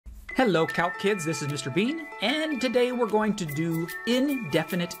Hello Calc kids, this is Mr. Bean, and today we're going to do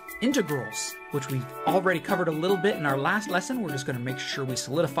indefinite integrals, which we've already covered a little bit in our last lesson. We're just going to make sure we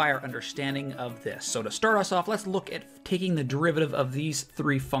solidify our understanding of this. So to start us off, let's look at taking the derivative of these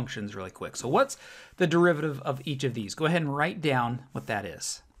three functions really quick. So what's the derivative of each of these? Go ahead and write down what that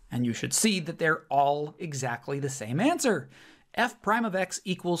is. And you should see that they're all exactly the same answer. F prime of x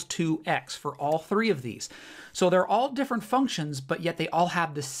equals 2x for all three of these. So they're all different functions, but yet they all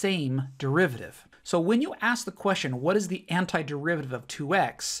have the same derivative. So when you ask the question, what is the antiderivative of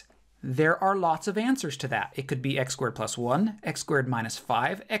 2x? There are lots of answers to that. It could be x squared plus 1, x squared minus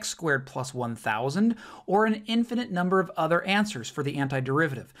 5, x squared plus 1,000, or an infinite number of other answers for the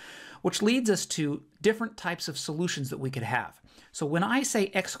antiderivative, which leads us to different types of solutions that we could have. So when I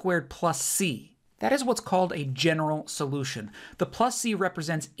say x squared plus c, that is what's called a general solution. The plus c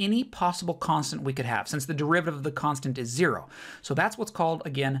represents any possible constant we could have, since the derivative of the constant is 0. So that's what's called,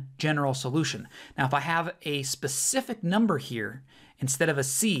 again, general solution. Now, if I have a specific number here, instead of a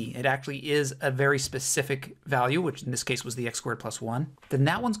c, it actually is a very specific value, which in this case was the x squared plus 1, then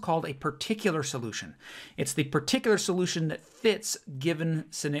that one's called a particular solution. It's the particular solution that fits given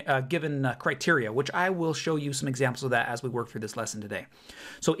criteria, which I will show you some examples of that as we work through this lesson today.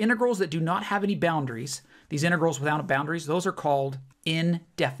 So integrals that do not have any boundaries, these integrals without boundaries, those are called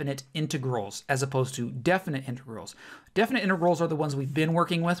indefinite integrals as opposed to definite integrals. Definite integrals are the ones we've been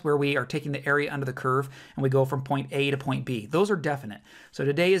working with, where we are taking the area under the curve and we go from point A to point B. Those are definite. So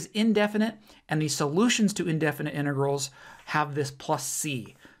today is indefinite, and the solutions to indefinite integrals have this plus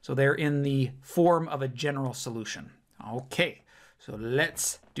c. So they're in the form of a general solution. Okay, so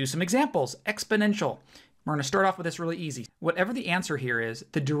let's do some examples. Exponential. We're going to start off with this really easy. Whatever the answer here is,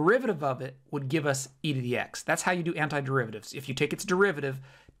 the derivative of it would give us e to the x. That's how you do antiderivatives. If you take its derivative,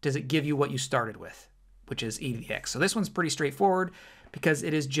 does it give you what you started with, which is e to the x? So this one's pretty straightforward because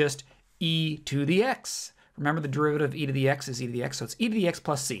it is just e to the x. Remember, the derivative of e to the x is e to the x, so it's e to the x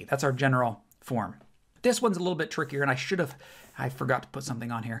plus c. That's our general form. This one's a little bit trickier, and I forgot to put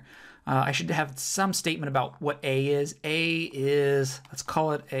something on here. I should have some statement about what a is. A is, let's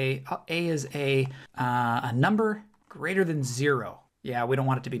call it a is a number greater than 0. Yeah, we don't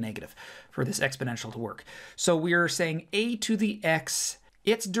want it to be negative for this exponential to work. So we're saying a to the x,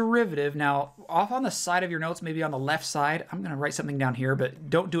 its derivative. Now, off on the side of your notes, maybe on the left side, I'm going to write something down here, but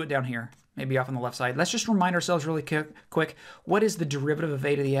don't do it down here. Maybe off on the left side. Let's just remind ourselves really quick. What is the derivative of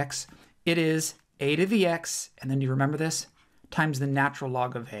a to the x? It is a to the x, and then do you remember this? Times the natural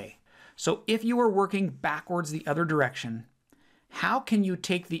log of a. So if you were working backwards the other direction, how can you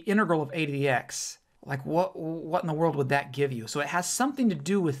take the integral of a to the x? Like what in the world would that give you? So it has something to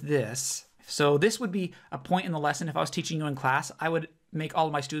do with this. So this would be a point in the lesson. If I was teaching you in class, I would make all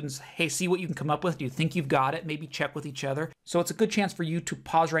of my students, hey, see what you can come up with. Do you think you've got it? Maybe check with each other. So it's a good chance for you to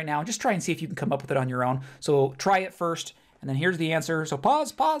pause right now and just try and see if you can come up with it on your own. So try it first, and then here's the answer. So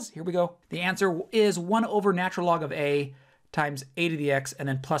pause, here we go. The answer is 1 over natural log of a times a to the x, and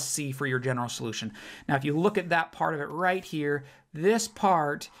then plus c for your general solution. Now, if you look at that part of it right here, this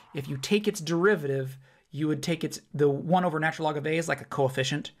part, if you take its derivative, you would take the 1 over natural log of a is like a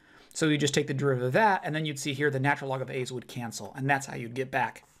coefficient. So you just take the derivative of that, and then you'd see here the natural log of a's would cancel, and that's how you'd get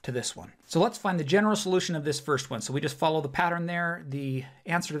back to this one. So let's find the general solution of this first one. So we just follow the pattern there. The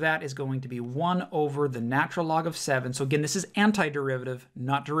answer to that is going to be 1 over the natural log of 7. So again, this is antiderivative,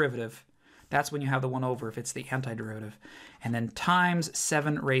 not derivative. That's when you have the 1 over if it's the antiderivative. And then times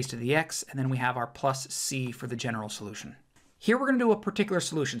 7 raised to the x, and then we have our plus c for the general solution. Here we're going to do a particular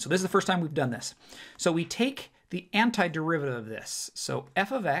solution. So this is the first time we've done this. So we take the antiderivative of this, so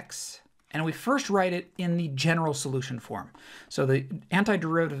f of x, and we first write it in the general solution form. So the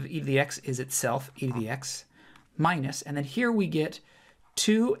antiderivative of e to the x is itself e to the x minus, and then here we get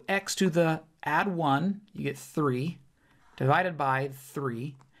 2x to the add 1, you get 3, divided by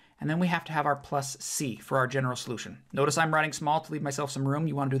 3, and then we have to have our plus c for our general solution. Notice I'm writing small to leave myself some room.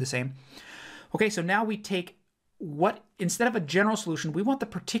 You want to do the same. Okay, so now we take instead of a general solution, we want the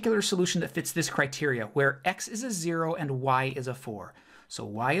particular solution that fits this criteria, where x is a 0 and y is a 4. So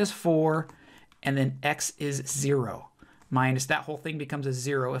y is 4, and then x is 0. Minus that whole thing becomes a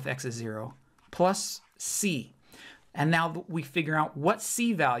 0 if x is 0, plus c. And now we figure out what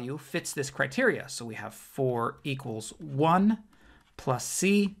c value fits this criteria. So we have 4 equals 1 plus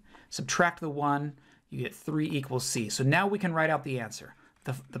c. Subtract the 1, you get 3 equals c. So now we can write out the answer.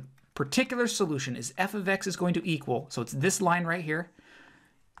 The particular solution is f of x is going to equal, so it's this line right here,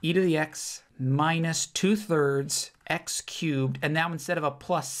 e to the x minus 2/3 x cubed, and now instead of a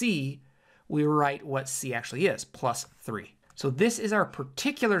plus c, we write what c actually is, plus 3. So this is our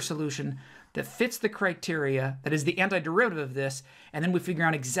particular solution that fits the criteria, that is the antiderivative of this, and then we figure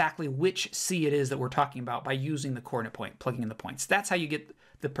out exactly which c it is that we're talking about by using the coordinate point, plugging in the points. That's how you get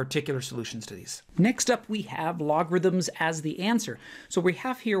the particular solutions to these. Next up, we have logarithms as the answer. So we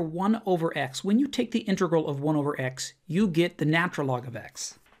have here 1 over x. When you take the integral of 1 over x, you get the natural log of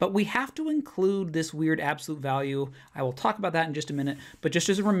x. But we have to include this weird absolute value. I will talk about that in just a minute, but just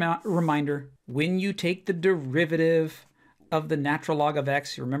as a reminder, when you take the derivative of the natural log of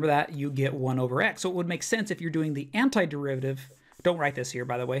x, you remember that, you get 1 over x. So it would make sense if you're doing the antiderivative. Don't write this here,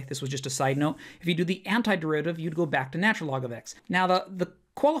 by the way. This was just a side note. If you do the antiderivative, you'd go back to natural log of x. Now, the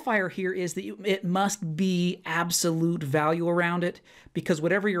qualifier here is that it must be absolute value around it, because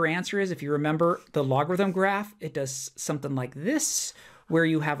whatever your answer is, if you remember the logarithm graph, it does something like this, where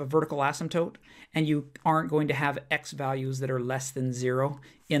you have a vertical asymptote, and you aren't going to have x values that are less than 0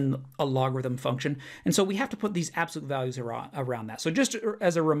 in a logarithm function. And so we have to put these absolute values around that. So just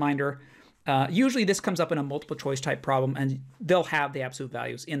as a reminder, usually this comes up in a multiple choice type problem, and they'll have the absolute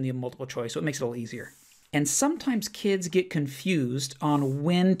values in the multiple choice, so it makes it a little easier. And sometimes kids get confused on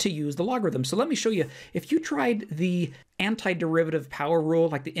when to use the logarithm. So let me show you. If you tried the antiderivative power rule,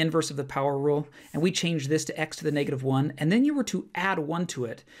 like the inverse of the power rule, and we changed this to x to the negative 1, and then you were to add 1 to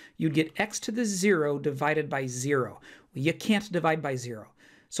it, you'd get x to the 0 divided by 0. Well, you can't divide by 0.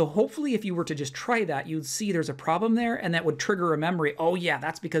 So hopefully if you were to just try that, you'd see there's a problem there, and that would trigger a memory. Oh yeah,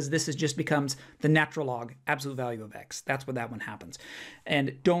 that's because this just becomes the natural log, absolute value of x. That's what that one happens.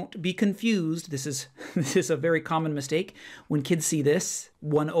 And don't be confused. This is a very common mistake. When kids see this,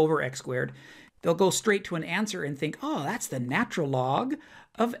 1 over x squared, they'll go straight to an answer and think, oh, that's the natural log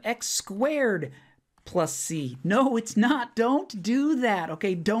of x squared plus c. No, it's not. Don't do that.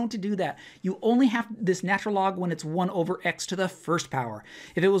 Okay, don't do that. You only have this natural log when it's 1 over x to the first power.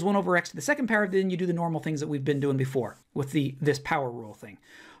 If it was 1 over x to the second power, then you do the normal things that we've been doing before with this power rule thing.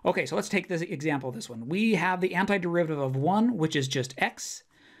 Okay, so let's take this example, this one. We have the antiderivative of 1, which is just x,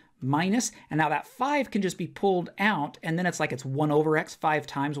 minus, and now that 5 can just be pulled out, and then it's like it's 1 over x, 5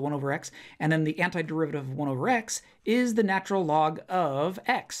 times 1 over x, and then the antiderivative of 1 over x is the natural log of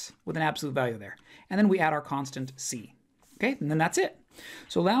x with an absolute value there. And then we add our constant c. Okay, and then that's it.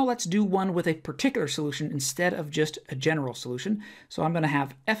 So now let's do one with a particular solution instead of just a general solution. So I'm going to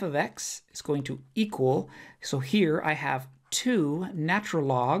have f of x is going to equal, so here I have 2 natural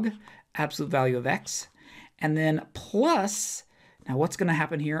log absolute value of x, and then plus, now what's going to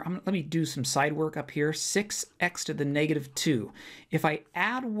happen here, let me do some side work up here, 6x to the negative 2. If I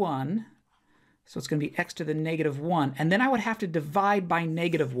add 1, so it's going to be x to the negative 1, and then I would have to divide by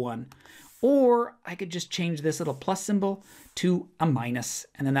negative 1. Or I could just change this little plus symbol to a minus,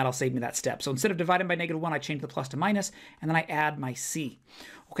 and then that'll save me that step. So instead of dividing by negative 1, I change the plus to minus, and then I add my c.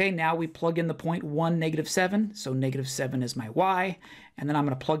 Okay, now we plug in the point 1, negative 7. So negative 7 is my y, and then I'm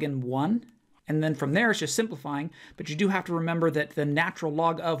going to plug in 1. And then from there, it's just simplifying, but you do have to remember that the natural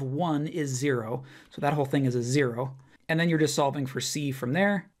log of 1 is 0. So that whole thing is a 0. And then you're just solving for c from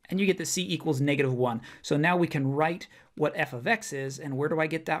there, and you get that c equals negative 1. So now we can write what f of x is, and where do I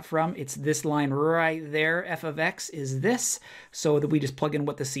get that from? It's this line right there. F of x is this, so that we just plug in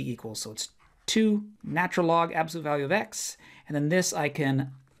what the c equals. So it's 2 natural log absolute value of x, and then this I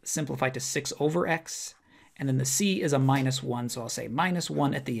can simplify to 6 over x, and then the c is a minus 1, so I'll say minus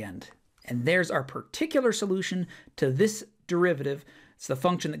 1 at the end. And there's our particular solution to this derivative. It's the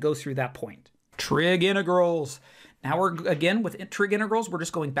function that goes through that point. Trig integrals. Now we're, again, with trig integrals, we're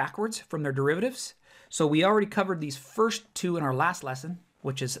just going backwards from their derivatives. So we already covered these first two in our last lesson,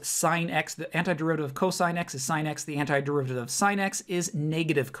 which is sine x. The antiderivative of cosine x is sine x. The antiderivative of sine x is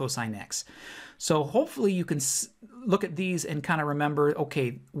negative cosine x. So hopefully you can look at these and kind of remember,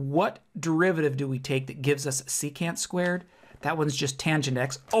 okay, what derivative do we take that gives us secant squared? That one's just tangent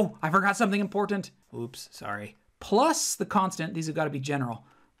x. Oh, I forgot something important. Oops, sorry. Plus the constant, these have got to be general,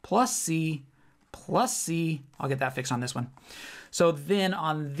 plus c, I'll get that fixed on this one. So then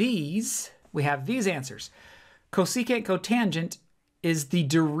on these, we have these answers. Cosecant cotangent is the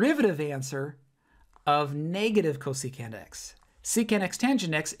derivative answer of negative cosecant x. Secant x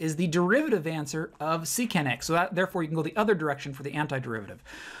tangent x is the derivative answer of secant x. So therefore you can go the other direction for the antiderivative.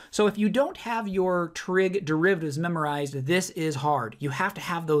 So if you don't have your trig derivatives memorized, this is hard. You have to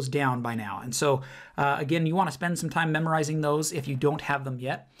have those down by now. And so again, you want to spend some time memorizing those if you don't have them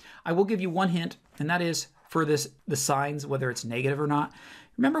yet. I will give you one hint, and that is for the signs, whether it's negative or not.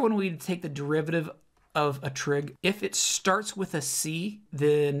 Remember when we take the derivative of a trig, if it starts with a c,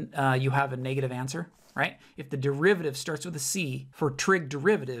 then you have a negative answer, right? If the derivative starts with a c for trig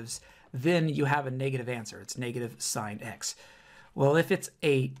derivatives, then you have a negative answer. It's negative sine x. Well, if it's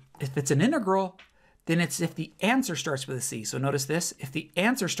an integral, then it's if the answer starts with a c. So notice this, if the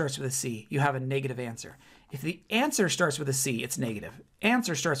answer starts with a c, you have a negative answer. If the answer starts with a c, it's negative.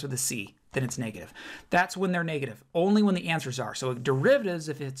 Answer starts with a c, then it's negative. That's when they're negative, only when the answers are. So derivatives,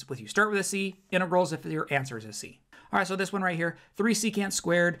 if it's with you start with a c, integrals if your answer is a c. All right, so this one right here, 3 secant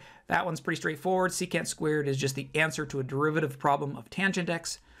squared, that one's pretty straightforward. Secant squared is just the answer to a derivative problem of tangent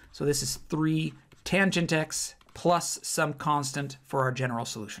x. So this is 3 tangent x plus some constant for our general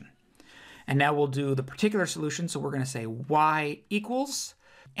solution. And now we'll do the particular solution. So we're going to say y equals,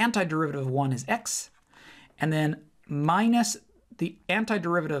 antiderivative of 1 is x, and then minus the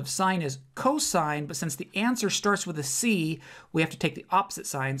antiderivative sign is cosine, but since the answer starts with a c, we have to take the opposite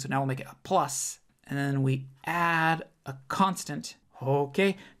sign. So now we'll make it a plus, and then we add a constant.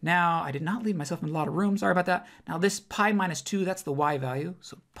 Okay, now I did not leave myself in a lot of room. Sorry about that. Now this pi minus 2, that's the y value.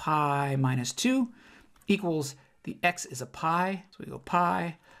 So pi minus 2 equals, the x is a pi. So we go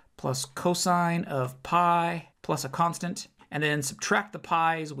pi plus cosine of pi plus a constant. And then subtract the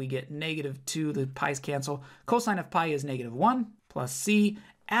pi's, we get -2, the pi's cancel. Cosine of pi is -1 plus c.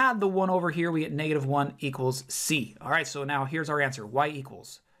 Add the 1 over here, we get -1 equals c. All right, so now here's our answer. Y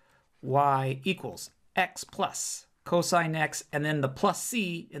equals x plus cosine x, and then the plus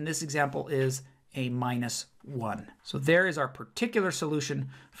c in this example is a -1. So there is our particular solution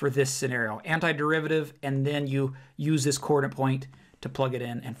for this scenario. Antiderivative, and then you use this coordinate point to plug it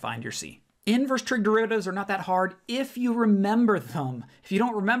in and find your c. Inverse trig derivatives are not that hard if you remember them. If you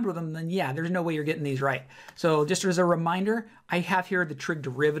don't remember them, then yeah, there's no way you're getting these right. So just as a reminder, I have here the trig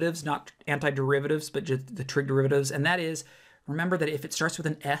derivatives, not antiderivatives, but just the trig derivatives. And that is, remember that if it starts with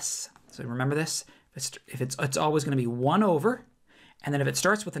an s, so remember this, it's always going to be 1 over. And then if it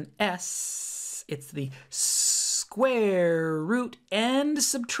starts with an s, it's the square root and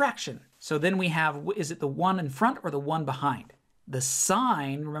subtraction. So then we have, is it the 1 in front or the 1 behind? The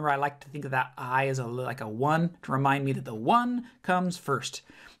sign, remember I like to think of that I as like a 1 to remind me that the 1 comes first.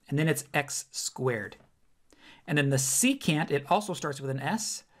 And then it's x squared. And then the secant, it also starts with an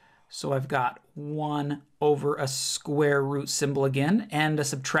s. So I've got 1 over a square root symbol again and a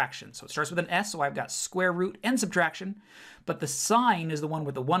subtraction. So it starts with an s, so I've got square root and subtraction. But the sign is the one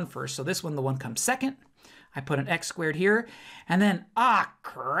with the 1 first. So this one, the 1 comes second. I put an x squared here. And then,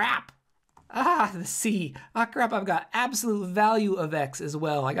 crap. The c. Crap, I've got absolute value of x as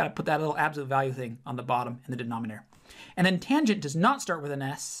well. I got to put that little absolute value thing on the bottom in the denominator. And then tangent does not start with an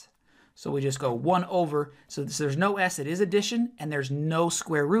s. So we just go 1 over. So there's no s, it is addition, and there's no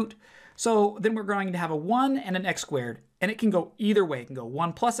square root. So then we're going to have a 1 and an x squared. And it can go either way. It can go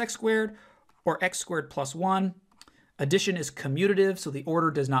 1 plus x squared or x squared plus 1. Addition is commutative, so the order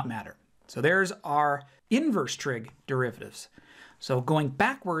does not matter. So there's our inverse trig derivatives. So going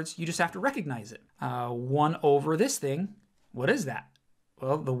backwards, you just have to recognize it. 1 over this thing, what is that?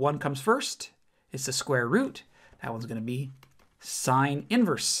 Well, the 1 comes first. It's the square root. That one's going to be sine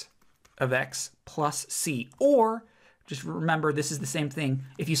inverse of x plus c. Or, just remember, this is the same thing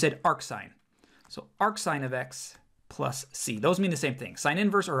if you said arcsine. So arcsine of x plus c. Those mean the same thing, sine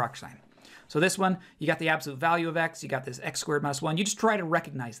inverse or arcsine. So this one, you got the absolute value of x, you got this x squared minus 1. You just try to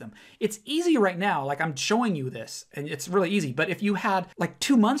recognize them. It's easy right now, like I'm showing you this, and it's really easy. But if you had like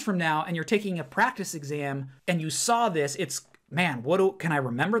 2 months from now and you're taking a practice exam and you saw this, it's, man, can I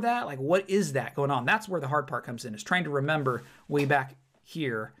remember that? Like, what is that going on? That's where the hard part comes in, is trying to remember way back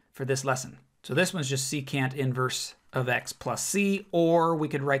here for this lesson. So this one's just secant inverse of x plus c, or we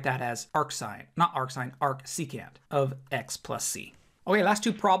could write that as arcsine, not arcsine, arcsecant of x plus c. Okay, last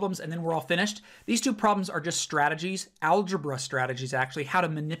 2 problems and then we're all finished. These 2 problems are just strategies, algebra strategies actually, how to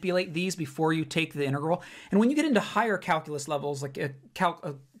manipulate these before you take the integral. And when you get into higher calculus levels, like a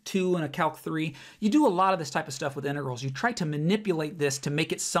Calc 2 and a Calc 3, you do a lot of this type of stuff with integrals. You try to manipulate this to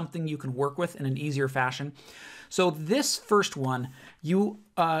make it something you can work with in an easier fashion. So this first one, you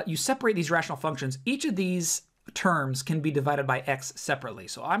separate these rational functions. Each of these terms can be divided by x separately.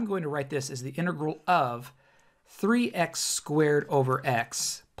 So I'm going to write this as the integral of 3x squared over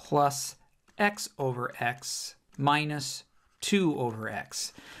x plus x over x minus 2 over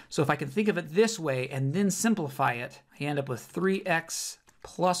x. So if I can think of it this way and then simplify it, I end up with 3x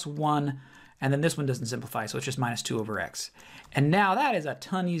plus 1, and then this one doesn't simplify, so it's just minus 2 over x. And now that is a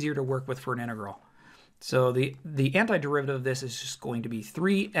ton easier to work with for an integral. So the antiderivative of this is just going to be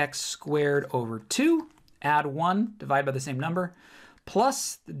 3x squared over 2, add 1, divide by the same number,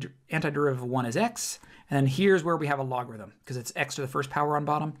 plus the antiderivative of 1 is x. And then here's where we have a logarithm, because it's x to the first power on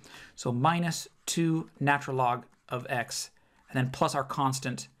bottom. So minus 2 natural log of x, and then plus our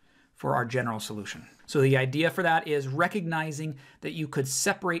constant for our general solution. So the idea for that is recognizing that you could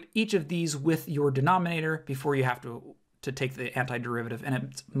separate each of these with your denominator before you have to to take the antiderivative, and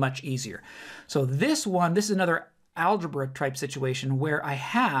it's much easier. So this is another algebra type situation where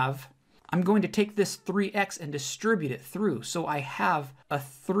I'm going to take this 3x and distribute it through. So I have a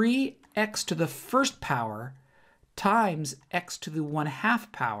 3x to the first power times x to the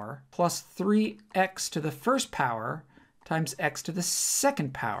 1/2 power plus 3x to the first power times x to the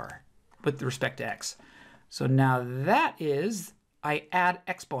second power with respect to x. So now that is, I add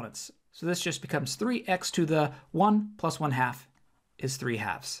exponents. So this just becomes 3x to the 1 plus 1/2 is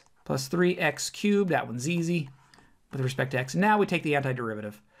 3/2 plus 3x cubed, that one's easy with respect to x. Now we take the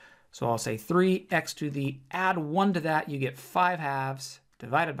antiderivative. So I'll say 3x to the add 1 to that, you get 5/2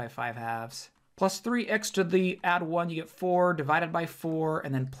 divided by 5/2 plus 3x to the add 1, you get 4 divided by 4,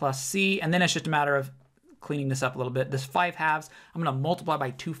 and then plus c. And then it's just a matter of cleaning this up a little bit. This 5/2, I'm going to multiply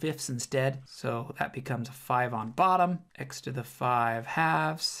by 2/5 instead. So that becomes a 5 on bottom, x to the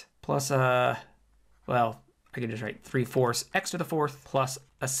 5/2 plus well, I can just write 3/4 x to the 4th plus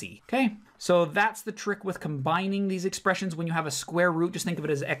a c. Okay, so that's the trick with combining these expressions. When you have a square root, just think of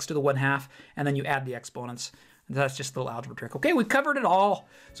it as x to the 1/2, and then you add the exponents. That's just a little algebra trick. Okay, we covered it all.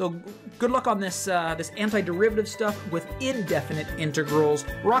 So good luck on this this antiderivative stuff with indefinite integrals.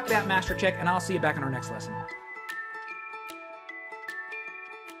 Rock that master check, and I'll see you back in our next lesson.